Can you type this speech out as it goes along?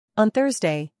On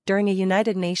Thursday, during a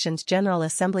United Nations General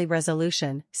Assembly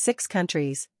resolution, 6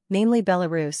 countries, namely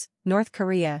Belarus, North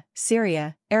Korea,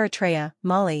 Syria, Eritrea,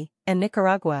 Mali, and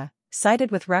Nicaragua, sided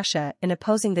with Russia in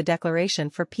opposing the declaration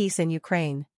for peace in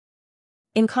Ukraine.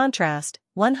 In contrast,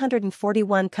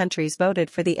 141 countries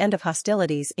voted for the end of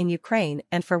hostilities in Ukraine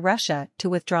and for Russia to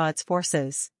withdraw its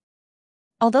forces.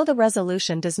 Although the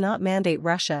resolution does not mandate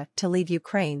Russia to leave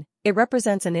Ukraine, it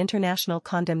represents an international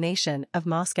condemnation of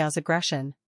Moscow's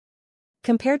aggression.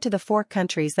 Compared to the 4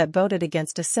 countries that voted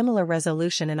against a similar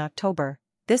resolution in October,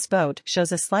 this vote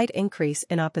shows a slight increase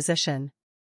in opposition.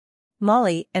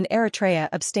 Mali and Eritrea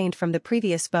abstained from the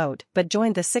previous vote but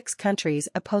joined the 6 countries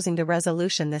opposing the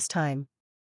resolution this time.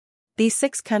 These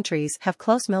 6 countries have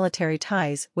close military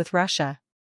ties with Russia.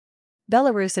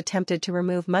 Belarus attempted to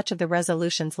remove much of the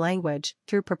resolution's language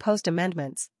through proposed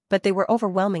amendments, but they were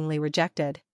overwhelmingly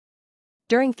rejected.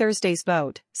 During Thursday's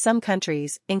vote, some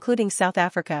countries, including South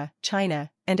Africa,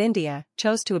 China, and India,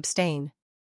 chose to abstain.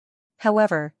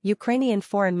 However, Ukrainian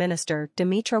Foreign Minister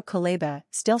Dmytro Kuleba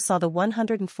still saw the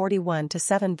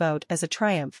 141-7 vote as a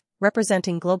triumph,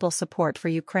 representing global support for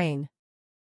Ukraine.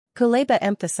 Kuleba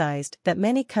emphasized that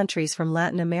many countries from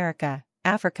Latin America,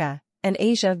 Africa, and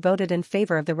Asia voted in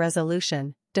favor of the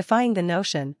resolution, defying the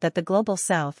notion that the Global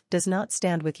South does not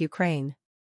stand with Ukraine.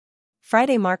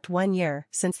 Friday marked 1 year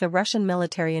since the Russian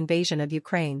military invasion of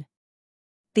Ukraine.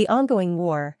 The ongoing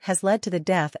war has led to the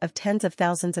death of tens of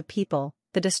thousands of people,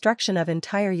 the destruction of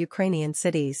entire Ukrainian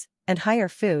cities, and higher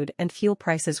food and fuel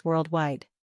prices worldwide.